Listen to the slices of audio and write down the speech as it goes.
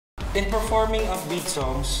In performing upbeat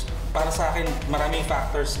songs, para sa akin, maraming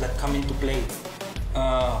factors that come into play.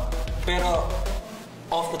 Pero,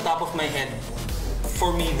 off the top of my head,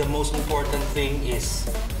 for me, the most important thing is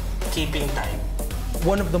keeping time.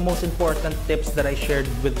 One of the most important tips that I shared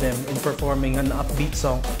with them in performing an upbeat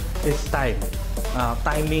song is time.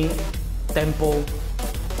 Timing, tempo,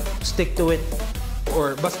 stick to it,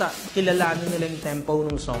 or basta kilalanin nila yung tempo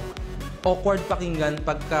ng song. Awkward pakinggan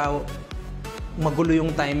pagka magulo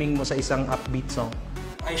yung timing mo sa isang upbeat song.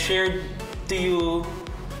 I shared to you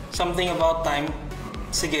something about time.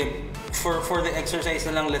 Sige, for the exercise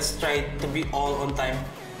na lang, let's try to be all on time.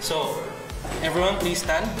 So, everyone please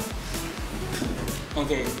stand.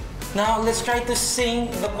 Okay. Now, let's try to sing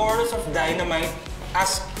the chorus of Dynamite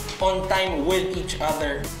as on time with each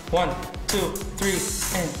other. 1, 2,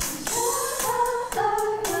 3, and...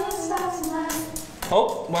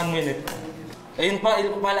 Oh, 1 minute. Ayun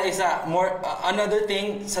pala isa. Another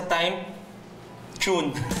thing sa time,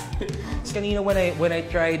 tune. Kanina when I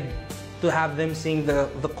tried to have them sing the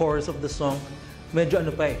chorus of the song, medyo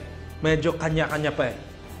ano pa eh. Medyo kanya-kanya pa eh.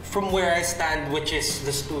 From where I stand, which is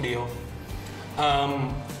the studio,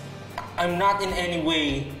 I'm not in any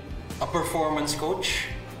way a performance coach.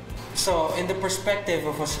 So, in the perspective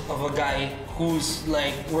of a guy who's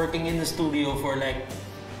like working in the studio for like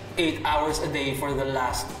 8 hours a day for the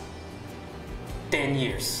last 10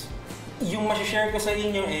 years. Yung masishare ko sa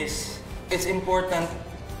inyo is, it's important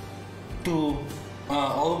to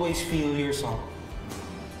always feel your song.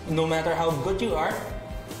 No matter how good you are,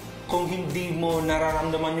 kung hindi mo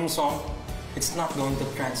nararamdaman yung song, it's not going to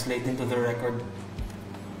translate into the record.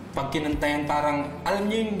 Pag kinantayan, parang,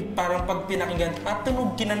 alam niyo yung parang pag pinakinggan,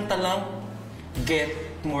 tunog kinanta lang, get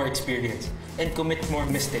more experience and commit more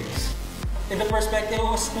mistakes. In the perspective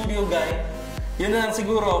of a studio guy, yun na lang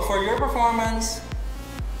siguro, for your performance,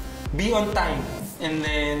 be on time and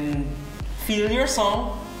then feel your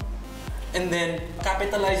song and then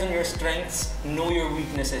capitalize on your strengths, know your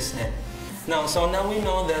weaknesses then. Now, so now we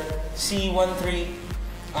know that C13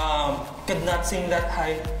 could not sing that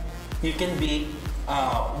high. You can be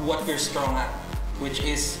what you're strong at, which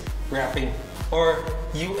is rapping. Or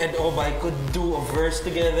you and Obay could do a verse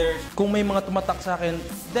together. Kung may mga tumatak sa akin,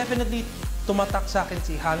 definitely tumatak sa akin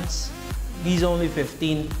si Hans. He's only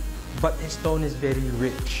 15, but his tone is very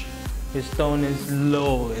rich. His tone is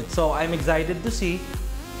low. So I'm excited to see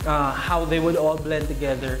how they would all blend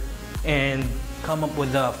together and come up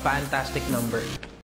with a fantastic number.